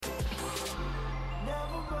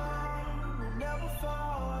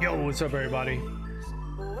Yo, what's up, everybody?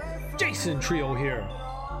 Jason Trio here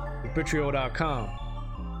with Bitrio.com.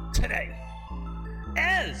 Today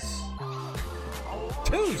is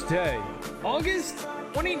Tuesday, August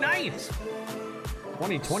 29th,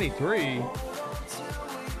 2023.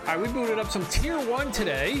 Alright, we booted up some tier 1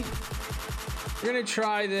 today. We're gonna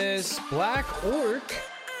try this Black Orc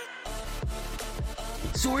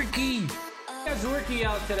Zorky. Got Zorky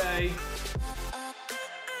out today.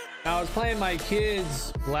 I was playing my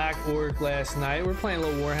kids Black Orc last night. We're playing a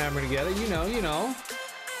little Warhammer together, you know.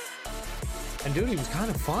 And dude, he was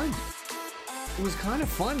kind of fun. It was kind of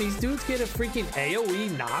fun. These dudes get a freaking AoE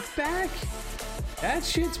knockback. That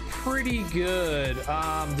shit's pretty good.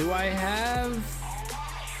 Do I have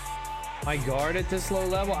my guard at this low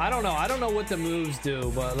level? I don't know. I don't know what the moves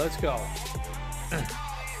do, but let's go. I'm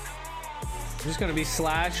just gonna be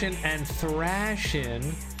slashing and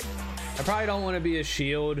thrashing. I probably don't want to be a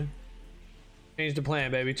shield. Change the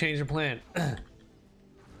plan, baby. Change the plan. I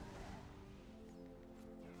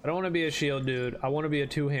don't want to be a shield, dude. I want to be a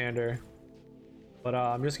two-hander. But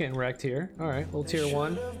I'm just getting wrecked here. All right, little tier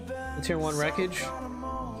 1. Little tier 1 wreckage. Come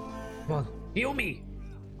on, heal me.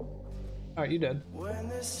 All right, you dead.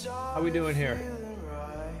 How we doing here?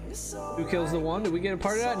 Who kills the one? Did we get a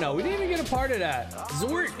part of that? No, we didn't even get a part of that.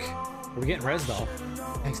 Zork. Are we getting res though?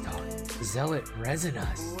 Thanks, dog. Zealot resin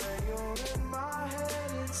us.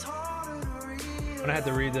 I'm gonna have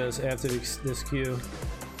to read this after this queue,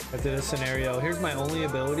 after this scenario. Here's my only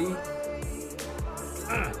ability.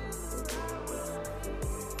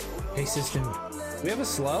 Hey, system. Do we have a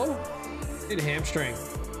slow? Need a hamstring.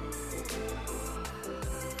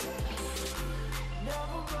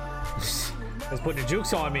 That's putting the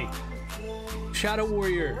jukes on me. Shadow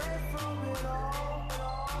Warrior.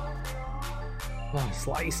 Oh,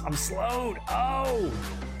 slice. I'm slowed. Oh.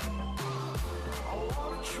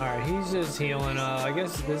 Alright, he's just healing. I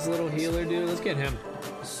guess this little healer dude, let's get him.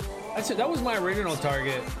 That's it. That was my original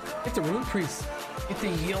target. Get the rune priest. Get the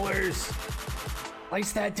healers.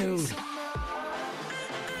 Slice that dude.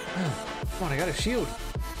 Come on, I got a shield.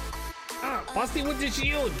 Busting with the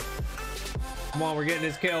shield. Come on, we're getting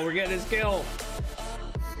this kill. We're getting this kill.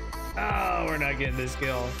 Oh, we're not getting this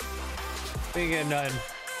kill. We ain't getting nothing.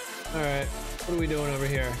 Alright, what are we doing over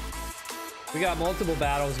here? We got multiple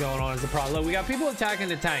battles going on as the problem. Look, we got people attacking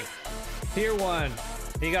the tank. Tier 1.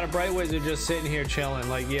 And you got a Bright Wizard just sitting here chilling.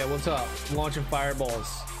 Like, yeah, what's up? Launching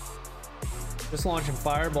fireballs. Just launching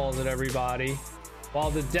fireballs at everybody.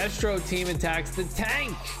 While the Destro team attacks the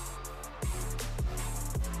tank.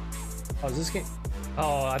 Oh, is this game?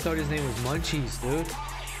 Oh, I thought his name was Munchies, dude.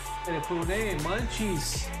 What a cool name,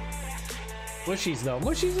 Munchies. Mushies, though.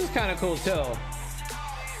 Mushies is kind of cool, too.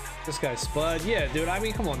 This guy's Spud. Yeah, dude, I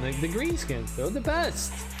mean, come on. The green skins, dude. The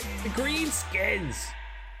best. The green skins.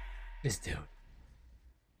 This dude.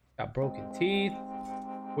 Got broken teeth.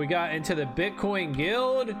 We got into the Bitcoin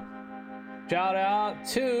guild. Shout out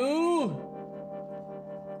to...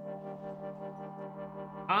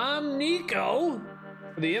 I'm Nico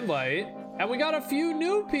for the invite. And we got a few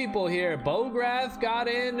new people here. Bograth got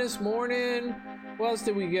in this morning. Who else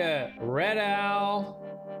did we get? Red Owl.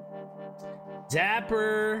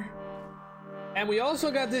 Zapper. And we also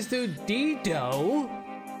got this dude Dido,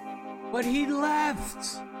 but he left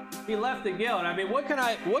the guild. I mean, what can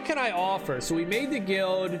I offer? So we made the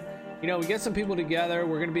guild, you know, we get some people together.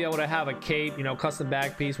 We're gonna be able to have a cape, you know, custom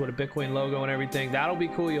back piece with a Bitcoin logo and everything. That'll be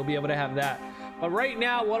cool. You'll be able to have that. But right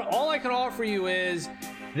now, all I can offer you is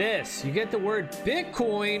this. You get the word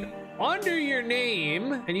Bitcoin under your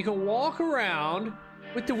name and you can walk around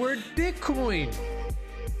with the word Bitcoin.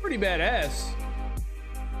 Pretty badass.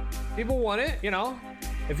 People want it, you know.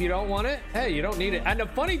 If you don't want it, hey, you don't need it. And the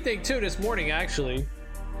funny thing too, this morning actually,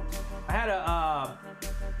 I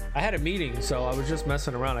had a meeting, so I was just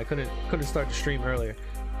messing around. I couldn't start the stream earlier.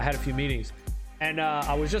 I had a few meetings, and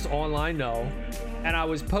I was just online though, and I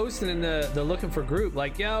was posting in the looking for group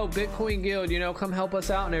like, yo, Bitcoin guild, you know, come help us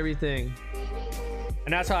out and everything.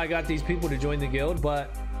 And that's how I got these people to join the guild.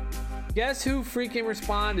 But guess who freaking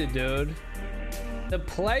responded, dude? The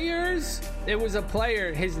players. It was a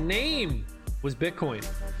player. His name was Bitcoin.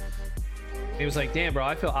 He was like, damn, bro,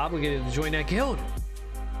 I feel obligated to join that guild.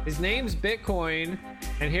 His name's Bitcoin.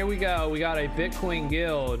 And here we go. We got a Bitcoin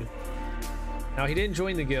guild. Now, he didn't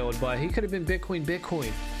join the guild, but he could have been Bitcoin.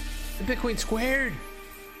 The Bitcoin squared.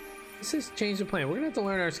 This is change the plan. We're going to have to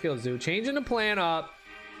learn our skills, dude. Changing the plan up.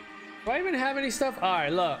 Do I even have any stuff? All right,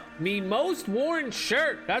 look. Me most worn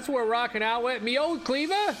shirt. That's what we're rocking out with. Me old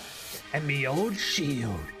cleaver. And me old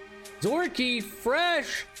shield. Zorky,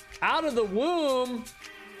 fresh, out of the womb.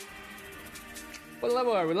 What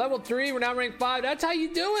level are we? Level 3. We're now rank 5. That's how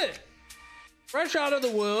you do it. fresh out of the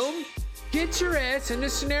womb, get your ass into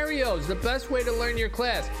scenarios. The best way to learn your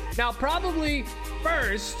class. Now, probably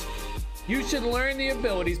first, you should learn the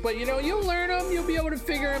abilities, but you know, you'll learn them. You'll be able to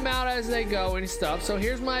figure them out as they go and stuff. So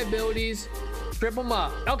here's my abilities. Trip them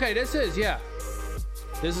up. Okay, this is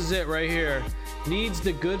it right here. Needs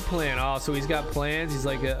the good plan. Oh, so he's got plans. He's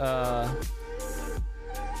like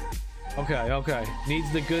okay.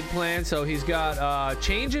 Needs the good plan. So he's got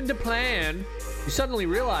change into plan. You suddenly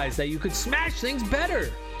realize that you could smash things better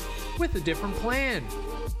with a different plan.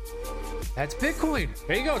 That's Bitcoin.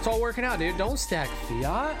 There you go. It's all working out, dude. Don't stack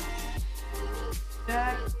fiat.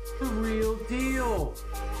 Stack the real deal.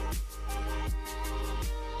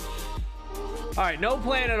 All right, no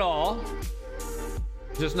plan at all.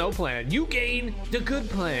 Just no plan. You gain the good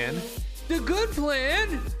plan. The good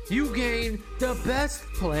plan, you gain the best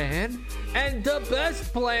plan. And the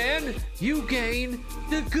best plan, you gain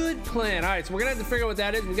the good plan. All right, so we're gonna have to figure out what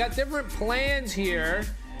that is. We got different plans here.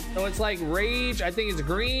 So it's like rage. I think it's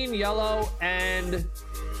green, yellow, and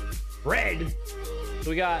red.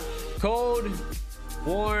 So we got cold,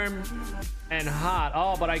 warm, and hot.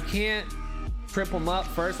 Oh, but I can't trip them up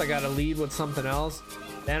first. I gotta lead with something else.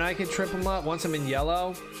 Then I can trip them up once I'm in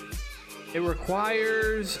yellow. It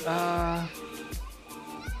requires the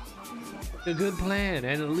good plan,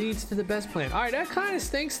 and it leads to the best plan. All right, that kind of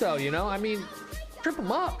stinks though, you know? I mean, trip them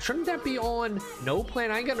up. Shouldn't that be on no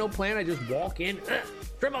plan? I ain't got no plan. I just walk in,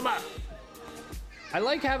 trip them up. I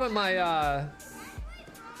like having my,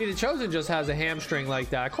 see, the Chosen just has a hamstring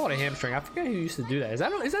like that. I call it a hamstring. I forget who used to do that. Is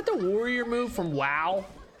that the warrior move from WoW?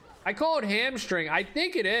 I call it hamstring. I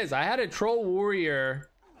think it is. I had a troll warrior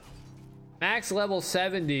max level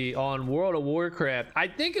 70 on World of Warcraft. I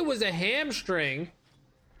think it was a hamstring.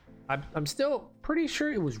 I'm still pretty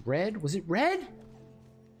sure it was red. Was it red?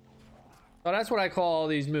 Oh, that's what I call all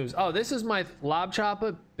these moves. Oh, this is my lob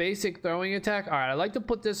chopper basic throwing attack. All right, I like to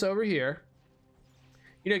put this over here.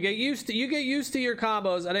 You know, get used to your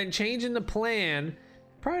combos, and then changing the plan.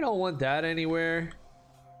 Probably don't want that anywhere.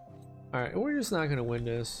 All right, we're just not gonna win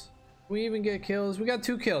this. We even get kills. We got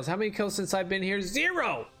 2 kills. How many kills since I've been here?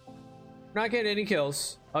 0. Not getting any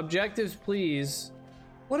kills. Objectives, please.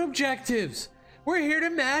 What objectives? We're here to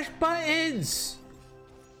mash buttons.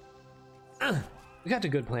 We got the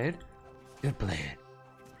good plan. Good plan.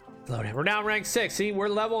 Slow down. We're now rank 6. See, we're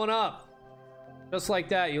leveling up. Just like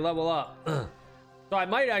that, you level up. So I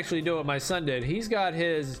might actually do what my son did. He's got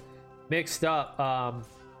his mixed up.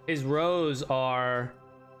 His rows are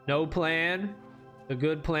no plan, the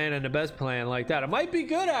good plan, and the best plan, like that. It might be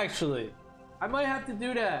good, actually. I might have to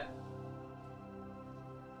do that.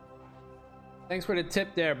 Thanks for the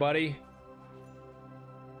tip there, buddy.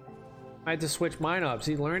 I had to switch mine up.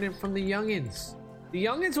 See, learning from the youngins. The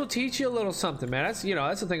youngins will teach you a little something, man. That's, you know,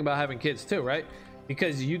 that's the thing about having kids too, right?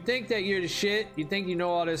 Because you think that you're the shit. You think you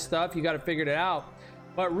know all this stuff. You got to figure it out.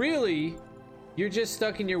 But really, you're just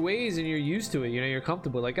stuck in your ways and you're used to it. You know, you're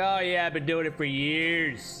comfortable. Like, oh yeah, I've been doing it for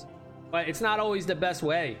years. But it's not always the best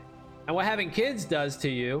way. And what having kids does to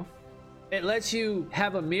you, it lets you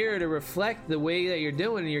have a mirror to reflect the way that you're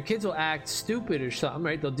doing, and your kids will act stupid or something,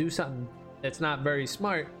 right? They'll do something that's not very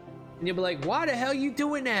smart, and you'll be like, why the hell are you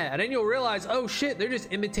doing that? And then you'll realize, oh shit, they're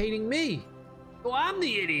just imitating me. So I'm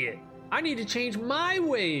the idiot. I need to change my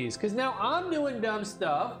ways, because now I'm doing dumb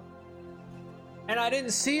stuff, and I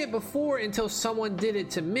didn't see it before until someone did it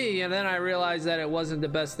to me, and then I realized that it wasn't the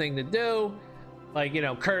best thing to do. Like, you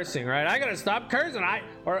know, cursing, right? I gotta stop cursing.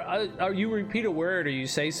 Or you repeat a word, or you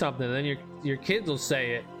say something, and then your kids will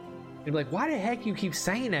say it. You'll be like, why the heck you keep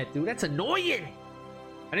saying that, dude? That's annoying.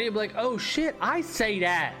 And then you'll be like, oh shit, I say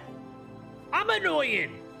that. I'm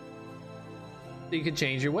annoying. So you can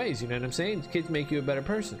change your ways, you know what I'm saying? Kids make you a better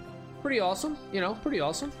person. Pretty awesome, you know, pretty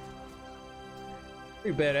awesome.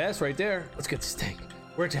 Pretty badass right there. Let's get this tank.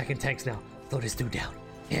 We're attacking tanks now. Slow this dude down.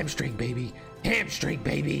 Hamstring, baby. Hamstring,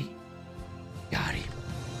 baby. Got him.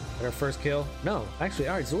 Got our first kill? No, actually,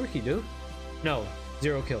 all right, Zorky, dude. No,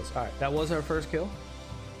 0 kills. All right, that was our first kill.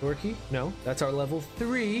 Zorky, no, that's our level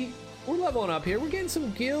 3. We're leveling up here. We're getting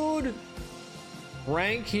some guild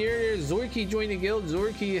rank here. Zorky joined the guild.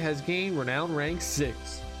 Zorky has gained renown rank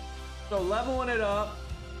 6. So leveling it up.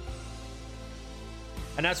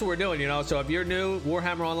 And that's what we're doing, you know. So if you're new,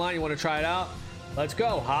 Warhammer Online, you want to try it out, let's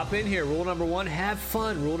go. Hop in here. Rule number 1, have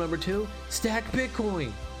fun. Rule number 2, stack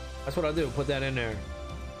Bitcoin. That's what I'll do. Put that in there.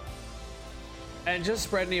 And just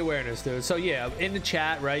spreading the awareness, dude. So yeah, in the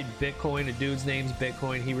chat, right? Bitcoin, a dude's name's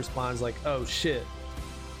Bitcoin. He responds like, oh shit.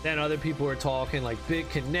 Then other people are talking like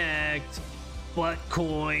BitConnect,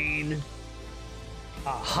 Buttcoin,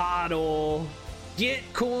 HODL,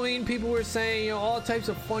 Gitcoin. People were saying, you know, all types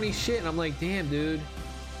of funny shit. And I'm like, damn, dude.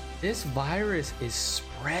 this virus is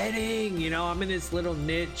spreading. You know, I'm in this little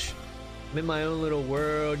niche. I'm in my own little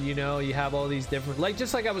world. You know, you have all these different, like,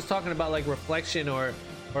 just like I was talking about, like reflection or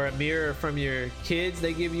a mirror from your kids.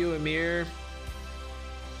 They give you a mirror.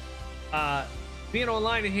 Being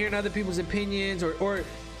online and hearing other people's opinions, or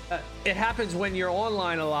it happens when you're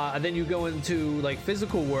online a lot and then you go into like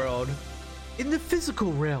physical world, in the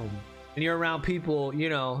physical realm, and you're around people, you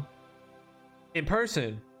know, in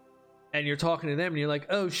person, and you're talking to them and you're like,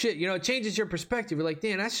 oh shit, you know, it changes your perspective. You're like,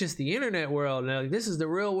 damn, that's just the internet world, and like, this is the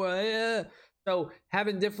real world. Yeah. So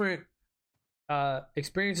having different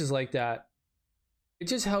experiences like that, it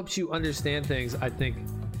just helps you understand things, I think,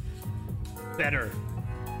 better.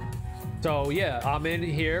 So yeah, I'm in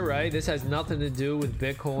here, right? This has nothing to do with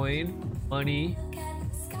Bitcoin, money,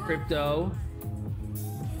 crypto,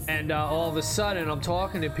 and all of a sudden I'm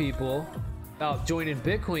talking to people about joining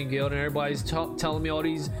Bitcoin Guild, and everybody's telling me all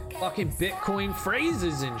these fucking Bitcoin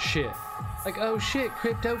phrases and shit. Like, oh shit,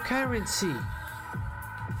 cryptocurrency.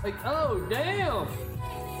 Like, oh damn.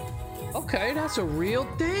 Okay, that's a real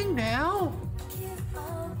thing now.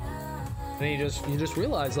 And you just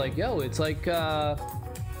realize, like, yo, it's like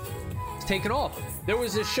it's taken off. There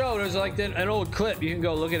was this show, there's like an old clip, you can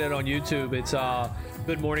go look at it on YouTube. It's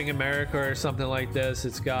Good Morning America or something like this.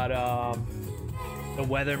 It's got the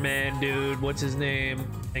weatherman dude, what's his name,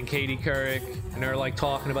 and Katie Couric, and they're like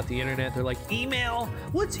talking about the internet. They're like, email,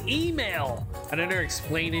 what's email? And then they're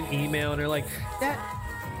explaining email, and they're like, that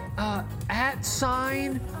at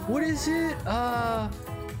sign, what is it,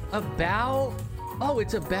 about? Oh,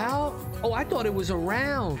 it's about, oh, I thought it was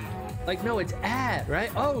around. Like, no, it's at,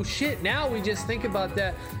 right? Oh shit, now we just think about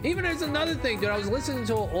that. Even there's another thing, dude. I was listening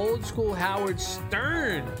to an old school Howard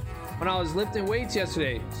Stern when I was lifting weights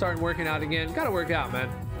yesterday, starting working out again. Gotta work out, man.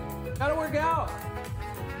 Gotta work out.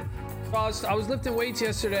 So I was lifting weights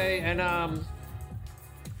yesterday, and I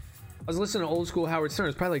was listening to old school Howard Stern.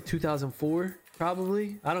 It's probably like 2004,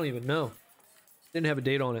 probably. I don't even know. Didn't have a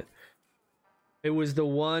date on it. It was the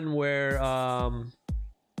one where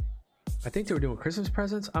I think they were doing Christmas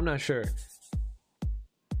presents. I'm not sure.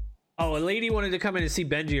 Oh, a lady wanted to come in and see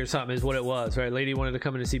Benji or something is what it was, right? Lady wanted to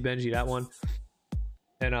come in and see Benji, that one.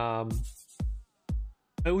 And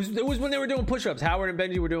it was when they were doing push-ups. Howard and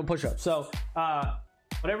Benji were doing push-ups. So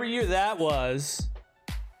whatever year that was,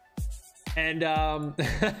 and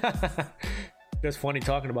just funny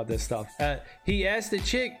talking about this stuff. He asked the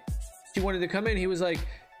chick, she wanted to come in. He was like,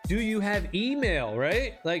 do you have email,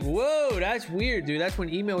 right? Like, whoa, that's weird, dude. That's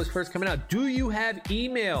when email was first coming out. Do you have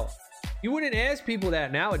email? You wouldn't ask people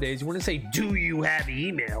that nowadays. You wouldn't say, do you have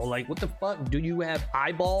email? Like, what the fuck? Do you have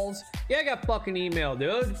eyeballs? Yeah, I got fucking email,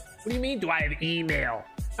 dude. What do you mean, do I have email?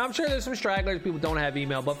 I'm sure there's some stragglers, people don't have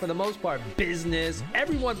email, but for the most part, business,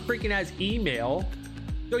 everyone freaking has email.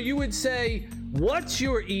 So you would say, what's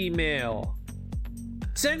your email?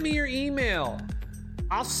 Send me your email.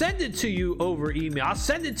 I'll send it to you over email. I'll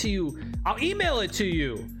send it to you. I'll email it to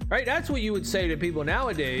you, right? That's what you would say to people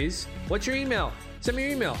nowadays. What's your email? Send me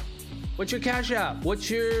your email. What's your Cash App? What's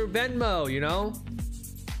your Venmo, you know?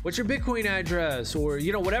 What's your Bitcoin address? Or,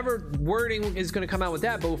 you know, whatever wording is going to come out with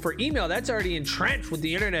that. But for email, that's already entrenched with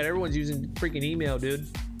the internet. Everyone's using freaking email, dude.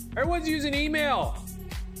 Everyone's using email.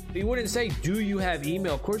 But you wouldn't say, do you have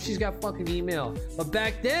email? Of course she's got fucking email. But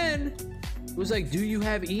back then, it was like, do you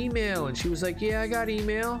have email? And she was like, yeah, I got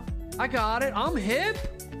email. I got it. I'm hip.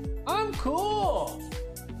 I'm cool.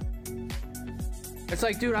 It's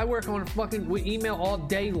like, dude, I work on fucking with email all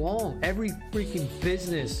day long. Every freaking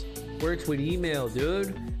business works with email,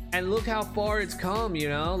 dude. And look how far it's come, you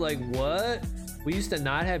know? Like, what? We used to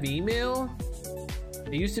not have email?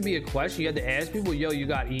 It used to be a question. You had to ask people, yo, you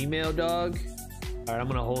got email, dog? All right, I'm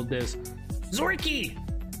gonna hold this. Zorky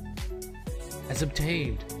has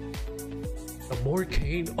obtained the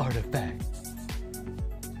Morcane artifact.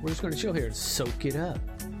 We're just gonna chill here and soak it up.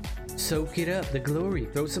 Soak it up, the glory.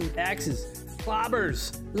 Throw some axes,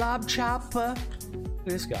 clobbers, lob chopper. Look at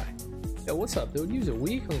this guy. Yo, what's up, dude? Use it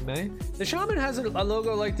weekly, man. The shaman has a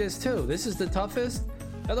logo like this too. This is the toughest.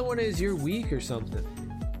 The other one is you're weak or something.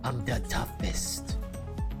 I'm the toughest.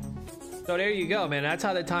 So there you go, man. That's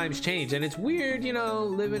how the times change. And it's weird, you know,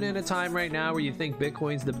 living in a time right now where you think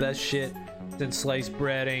Bitcoin's the best shit since sliced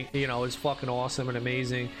bread ain't, you know, it's fucking awesome and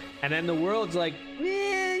amazing. And then the world's like,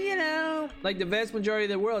 eh, you know, like the vast majority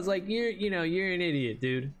of the world's like, you're an idiot,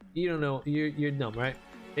 dude. You don't know, you're dumb, right?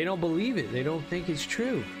 They don't believe it. They don't think it's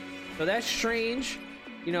true. So that's strange.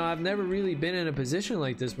 You know, I've never really been in a position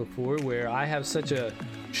like this before where I have such a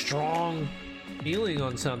strong feeling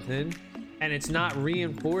on something and it's not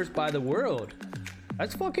reinforced by the world.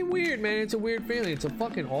 That's fucking weird, man. It's a weird feeling. It's a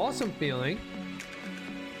fucking awesome feeling.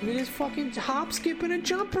 Look at this fucking hop, skip, and a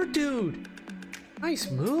jumper, dude. Nice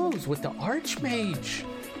moves with the Archmage.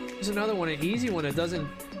 There's another one, an easy one that doesn't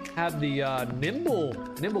have the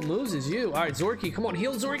nimble moves as you. All right, Zorky, come on,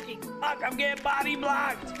 heal Zorky. Fuck, I'm getting body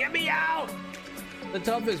blocked. Get me out. The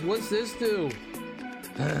toughest. What's this do?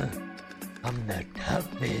 I'm the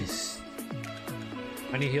toughest.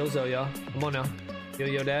 I need heals though, y'all. Come on now. Heal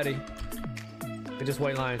your daddy. Get this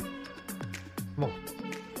white line. Come on.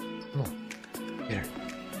 Come on. Get her.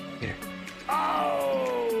 Get her.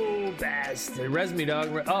 Oh, bastard. Res me,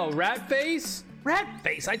 dog. Oh, rat face? Rat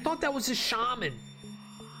face. I thought that was a shaman.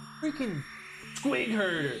 Freaking squig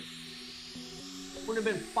herder. Would have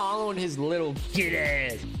been following his little git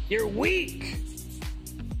ass. You're weak.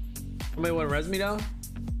 Somebody want to res me though?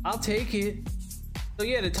 I'll take it. So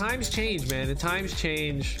yeah, the times change, man. The times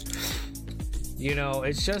change. You know,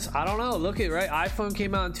 it's just, I don't know. Look at, right? iPhone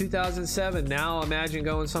came out in 2007. Now imagine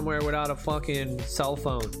going somewhere without a fucking cell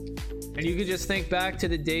phone. And you could just think back to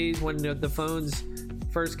the days when the phones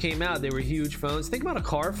first came out. They were huge phones. Think about a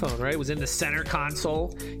car phone, right? It was in the center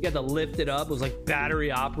console. You had to lift it up. It was like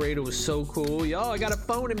battery operated. It was so cool. Yo, I got a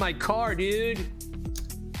phone in my car, dude.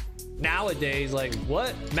 Nowadays, like,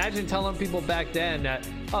 what? Imagine telling people back then that,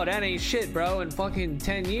 oh, that ain't shit, bro. In fucking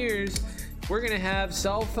 10 years, we're gonna have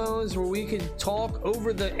cell phones where we can talk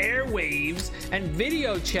over the airwaves and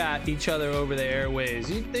video chat each other over the airwaves.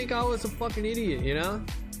 You'd think I was a fucking idiot, you know?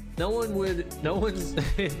 No one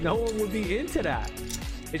would be into that.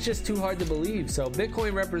 It's just too hard to believe. So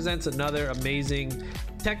Bitcoin represents another amazing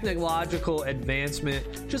technological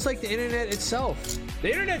advancement, just like the internet itself.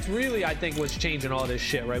 The internet's really, I think, what's changing all this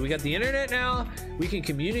shit, right? We got the internet now. We can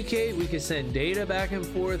communicate. We can send data back and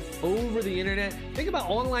forth over the internet. Think about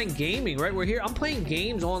online gaming, right? We're here. I'm playing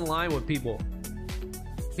games online with people.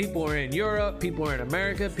 People are in Europe. People are in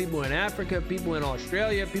America. People in Africa. People in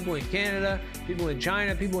Australia. People in Canada. People in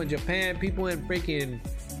China. People in Japan. People in freaking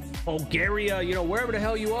Bulgaria. You know, wherever the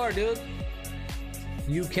hell you are, dude.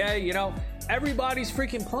 UK, you know. Everybody's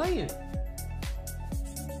freaking playing.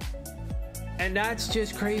 And that's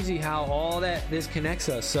just crazy how all this connects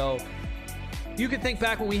us. So you could think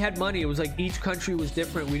back when we had money, it was like each country was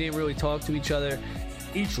different. We didn't really talk to each other.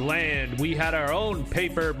 Each land, we had our own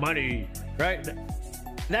paper money, right?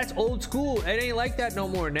 That's old school. It ain't like that no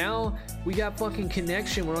more. Now we got fucking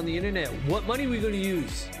connection. We're on the internet. What money are we going to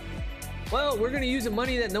use? Well, we're going to use a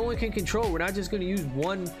money that no one can control. We're not just going to use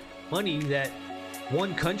one money that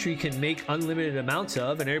one country can make unlimited amounts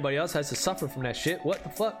of and everybody else has to suffer from that shit. What the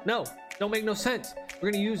fuck? No, don't make no sense.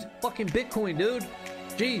 We're gonna use fucking Bitcoin, dude.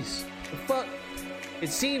 Jeez, the fuck? It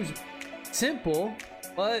seems simple,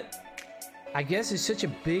 but I guess it's such a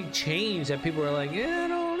big change that people are like, yeah, I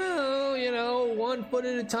don't know, you know, 1 foot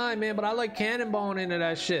at a time, man. But I like cannonballing into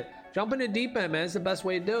that shit. Jump in the deep end, man. It's the best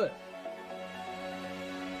way to do it.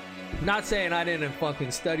 Not saying I didn't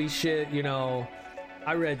fucking study shit, you know.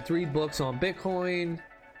 I read 3 books on Bitcoin,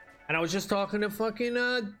 and I was just talking to fucking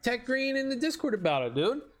Tech Green in the Discord about it,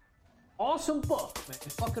 dude. Awesome book, man.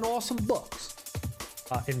 Fucking awesome books.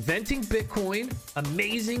 Inventing Bitcoin,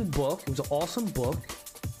 amazing book. It was an awesome book.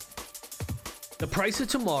 The Price of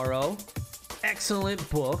Tomorrow, excellent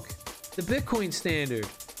book. The Bitcoin Standard,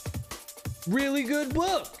 really good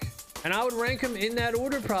book. And I would rank them in that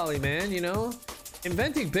order probably, man, you know.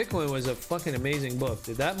 Inventing Bitcoin was a fucking amazing book,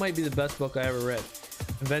 dude. That might be the best book I ever read.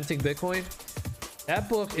 Inventing Bitcoin, that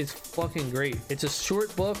book is fucking great. It's a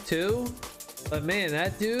short book too, but man,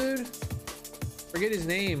 that dude, forget his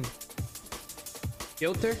name.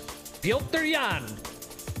 Piotr Jan.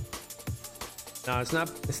 No, it's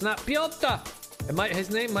not Piotr. His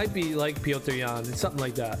name might be like Piotr Jan. It's something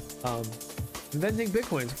like that. Inventing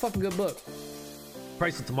Bitcoin is a fucking good book.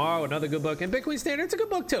 Price of Tomorrow, another good book. And Bitcoin Standard, it's a good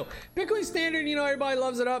book too. Bitcoin Standard, you know, everybody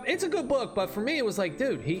loves it up. It's a good book, but for me, it was like,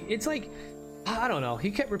 dude, it's like, I don't know.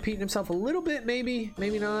 He kept repeating himself a little bit, maybe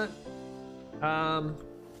not. And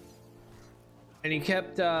he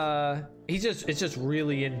kept, it's just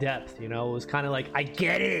really in depth, you know. It was kind of like, I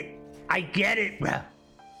get it, bro.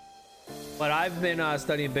 But I've been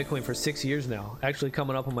studying Bitcoin for 6 years now. Actually,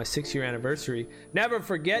 coming up on my 6-year anniversary. Never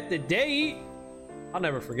forget the date. I'll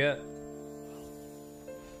never forget.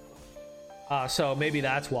 So maybe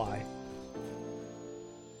that's why.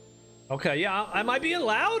 Okay, yeah, I might be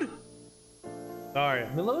loud. All right,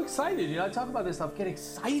 I'm a little excited. You know, I talk about this stuff. Get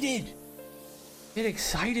excited. Get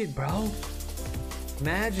excited, bro.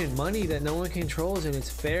 Imagine money that no one controls and it's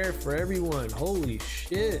fair for everyone. Holy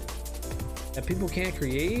shit. That people can't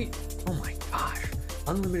create. Oh my gosh.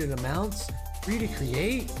 Unlimited amounts. Free to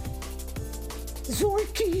create.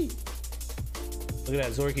 Zorky. Look at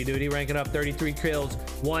that Zorky, dude. He ranking up 33 kills,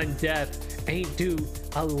 1 death. Ain't do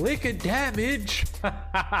a lick of damage.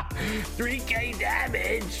 3K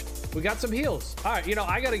damage. We got some heals. All right, you know,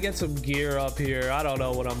 I gotta get some gear up here. I don't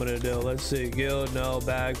know what I'm gonna do. Let's see. Guild, no.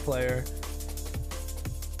 Bag player.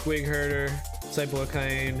 Wing herder.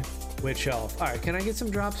 Cyclocaine. Witch elf. All right, can I get some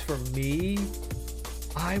drops for me?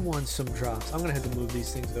 I want some drops. I'm gonna have to move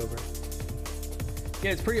these things over.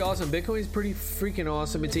 Yeah, it's pretty awesome. Bitcoin is pretty freaking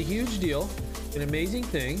awesome. It's a huge deal, an amazing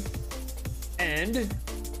thing, and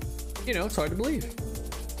you know, it's hard to believe.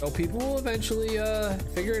 So people will eventually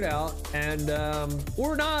figure it out, and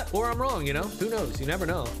or not, or I'm wrong. You know, who knows? You never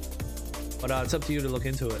know. But it's up to you to look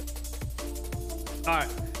into it. All right,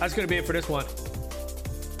 that's gonna be it for this one.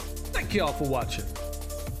 Thank you all for watching.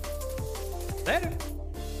 Later.